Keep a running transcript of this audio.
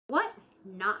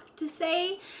not to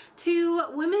say to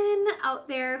women out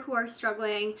there who are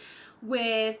struggling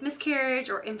with miscarriage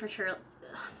or infertility.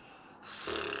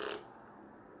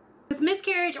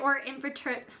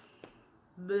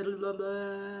 Blah, blah,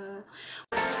 blah.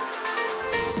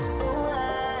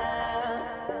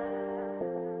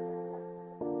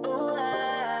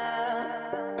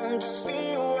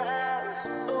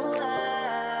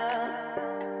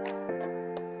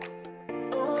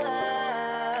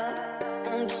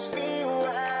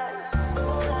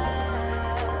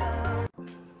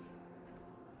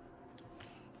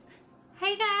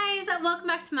 Hey guys, welcome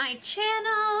back to my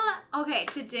channel. Okay,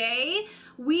 today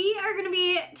we are going to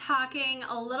be talking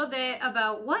a little bit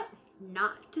about what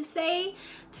not to say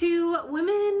to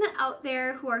women out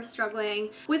there who are struggling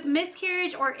with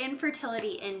miscarriage or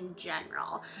infertility in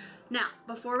general. Now,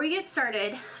 before we get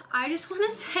started, I just want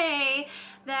to say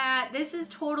that this is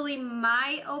totally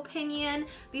my opinion.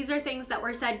 These are things that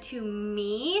were said to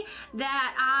me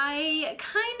that I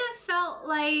kind of felt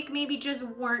like maybe just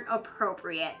weren't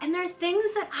appropriate. And they're things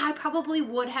that I probably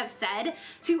would have said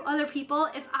to other people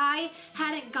if I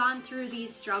hadn't gone through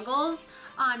these struggles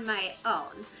on my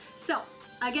own. So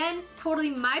again,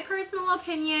 totally my personal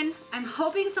opinion. I'm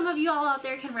hoping some of you all out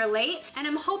there can relate, and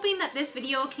I'm hoping that this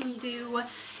video can do,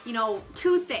 you know,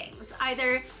 two things.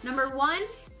 Either number one,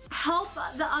 help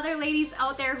the other ladies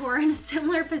out there who are in a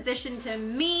similar position to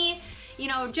me, you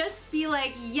know, just be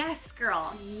like, yes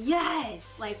girl, yes,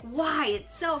 like why,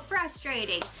 it's so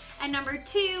frustrating. And number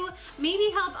two,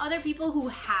 maybe help other people who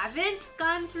haven't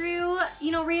gone through,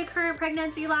 you know, recurrent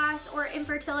pregnancy loss or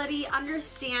infertility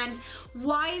understand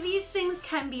why these things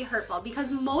can be hurtful. Because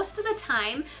most of the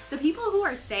time, the people who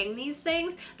are saying these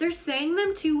things, they're saying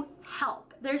them to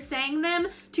help. They're saying them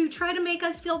to try to make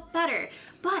us feel better.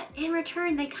 But in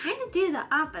return, they kind of do the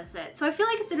opposite. So I feel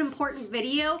like it's an important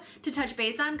video to touch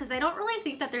base on because I don't really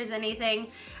think that there's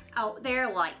anything out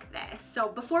there like this. So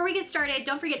before we get started,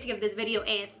 don't forget to give this video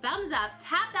a thumbs up,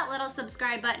 tap that little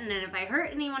subscribe button, and if I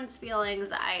hurt anyone's feelings,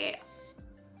 I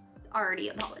already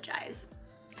apologize.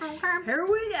 Okay, here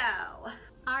we go.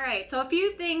 All right, so a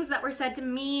few things that were said to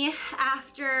me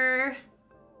after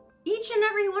each and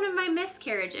every one of my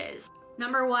miscarriages.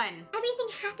 Number one, everything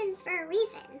happens for a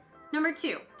reason. Number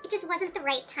two, it just wasn't the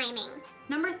right timing.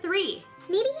 Number three,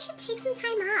 maybe you should take some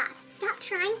time off. Stop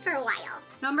trying for a while.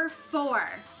 Number four,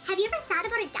 have you ever thought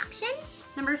about adoption?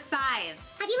 Number five,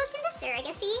 have you looked into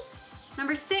surrogacy?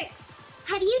 Number six,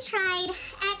 have you tried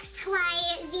X,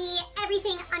 Y, Z,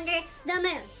 everything under the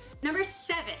moon? Number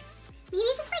seven, maybe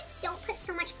just like don't put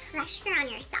so much pressure on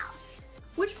yourself.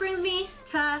 Which brings me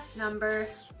to number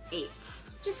 8.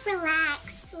 Just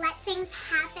relax, let things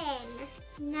happen.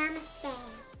 Namaste.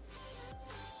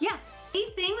 Yeah,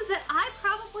 8 things that I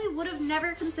probably would have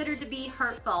never considered to be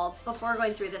hurtful before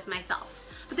going through this myself.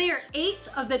 But they are 8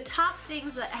 of the top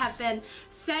things that have been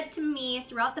said to me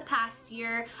throughout the past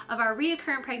year of our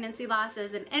recurrent pregnancy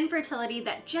losses and infertility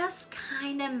that just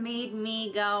kind of made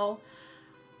me go,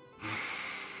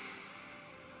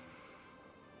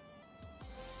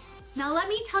 now let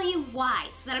me tell you why,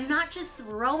 so that I'm not just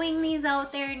throwing these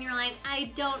out there and you're like,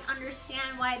 I don't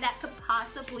understand why that could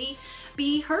possibly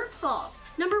be hurtful.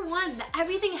 Number one, that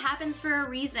everything happens for a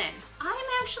reason. I'm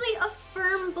actually a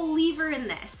firm believer in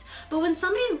this. But when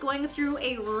somebody's going through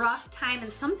a rough time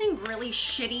and something really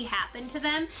shitty happened to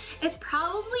them, it's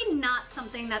probably not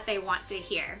something that they want to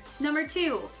hear. Number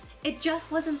two, it just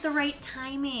wasn't the right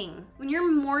timing. When you're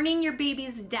mourning your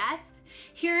baby's death,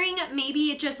 hearing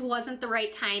maybe it just wasn't the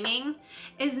right timing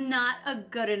is not a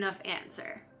good enough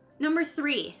answer. Number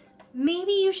three,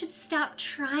 maybe you should stop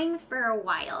trying for a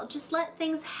while. Just let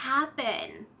things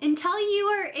happen. Until you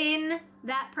are in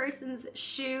that person's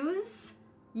shoes,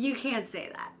 you can't say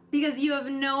that because you have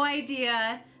no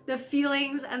idea the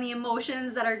feelings and the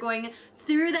emotions that are going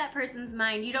through that person's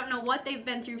mind. You don't know what they've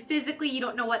been through physically, you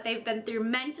don't know what they've been through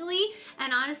mentally,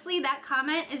 and honestly that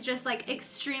comment is just like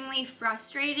extremely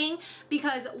frustrating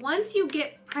because once you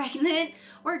get pregnant,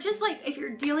 or just like if you're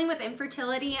dealing with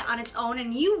infertility on its own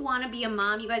and you want to be a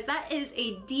mom, you guys, that is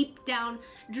a deep down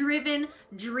driven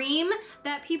dream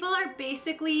that people are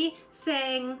basically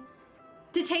saying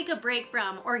to take a break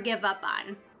from or give up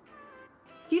on.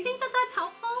 Do you think that that's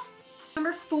helpful?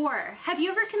 Number 4, have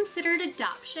you ever considered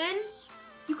adoption?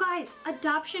 You guys,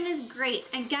 adoption is great,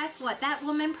 and guess what? That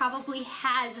woman probably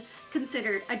has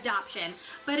considered adoption,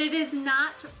 but it is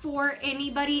not for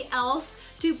anybody else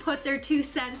to put their 2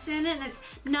 cents in, and it's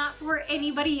not for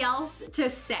anybody else to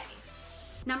say.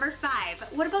 Number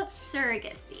 5, what about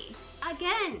surrogacy?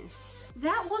 Again,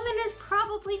 that woman is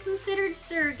probably considered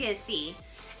surrogacy.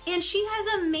 And she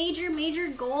has a major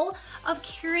goal of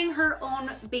carrying her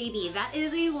own baby. That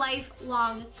is a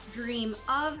lifelong dream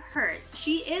of hers.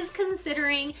 She is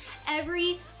considering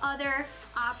every other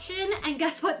option, and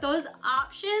guess what? Those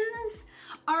options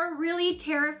are really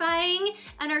terrifying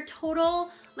and are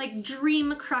total like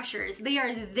dream crushers. They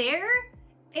are there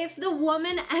if the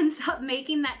woman ends up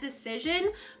making that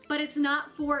decision, but it's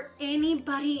not for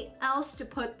anybody else to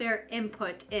put their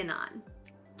input in on.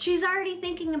 She's already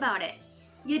thinking about it.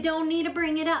 You don't need to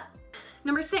bring it up.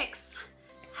 Number 6,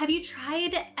 have you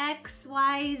tried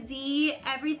XYZ,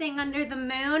 everything under the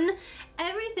moon?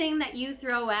 Everything that you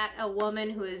throw at a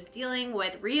woman who is dealing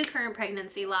with reoccurring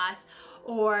pregnancy loss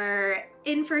or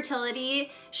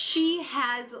infertility, she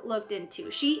has looked into.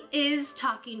 She is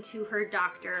talking to her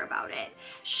doctor about it.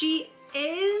 She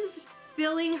is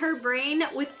filling her brain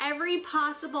with every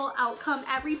possible outcome,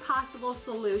 every possible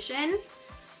solution.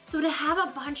 So to have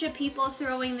a bunch of people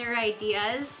throwing their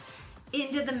ideas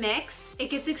into the mix, it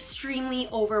gets extremely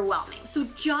overwhelming. So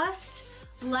just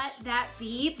let that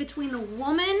be between the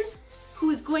woman who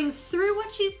is going through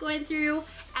what she's going through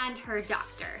and her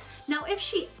doctor. Now, if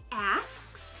she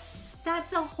asks,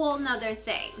 that's a whole nother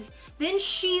thing. Then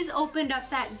she's opened up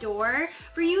that door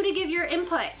for you to give your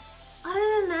input.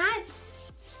 Other than that,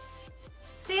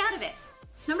 stay out of it.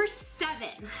 Number 7,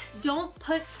 don't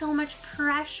put so much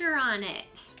pressure on it.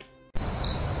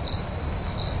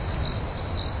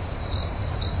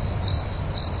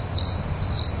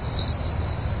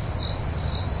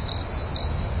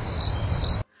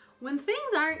 When things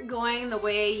aren't going the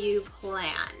way you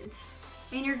planned,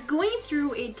 and you're going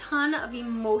through a ton of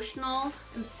emotional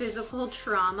and physical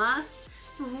trauma,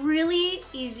 it's really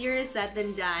easier said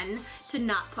than done to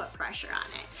not put pressure on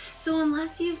it. So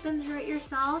unless you've been through it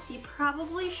yourself, you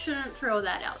probably shouldn't throw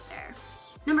that out there.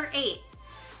 Number 8,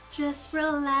 just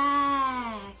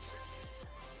relax.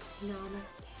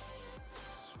 Namaste.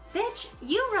 Bitch,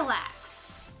 you relax.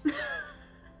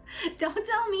 Don't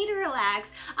tell me to relax.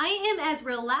 I am as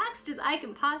relaxed as I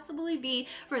can possibly be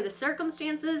for the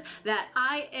circumstances that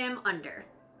I am under.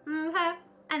 Okay?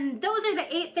 And those are the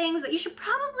 8 things that you should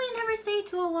probably never say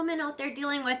to a woman out there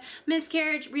dealing with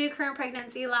miscarriage, recurrent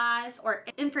pregnancy loss, or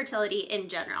infertility in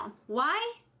general. Why?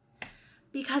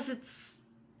 Because it's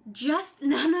just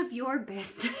none of your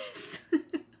business.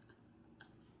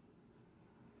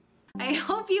 I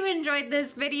hope you enjoyed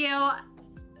this video.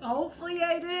 Hopefully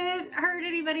I didn't hurt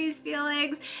anybody's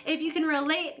feelings. If you can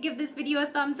relate, give this video a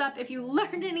thumbs up. If you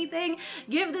learned anything,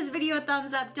 give this video a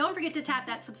thumbs up. Don't forget to tap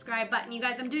that subscribe button. You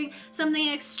guys, I'm doing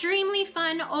something extremely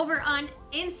fun over on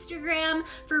Instagram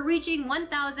for reaching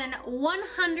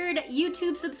 1,100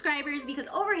 YouTube subscribers, because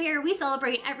over here we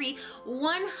celebrate every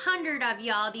 100 of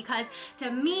y'all, because to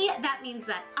me that means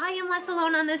that I am less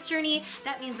alone on this journey.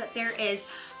 That means that there is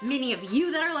many of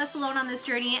you that are less alone on this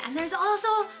journey, and there's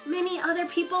also many other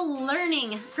people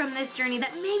learning from this journey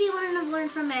that maybe wouldn't have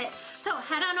learned from it. So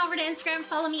head on over to Instagram,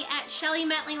 follow me at Shelly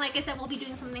Mettling. Like I said, we'll be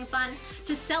doing something fun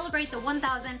to celebrate the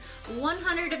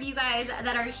 1,100 of you guys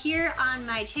that are here on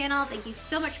my channel. Thank you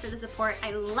so much for the support.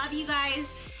 I love you guys,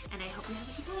 and I hope you have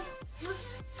a good day.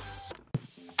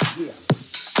 Yeah.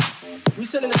 We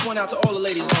sending this one out to all the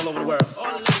ladies all over the world.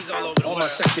 All the ladies all over the world. All my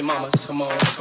sexy mamas, come on.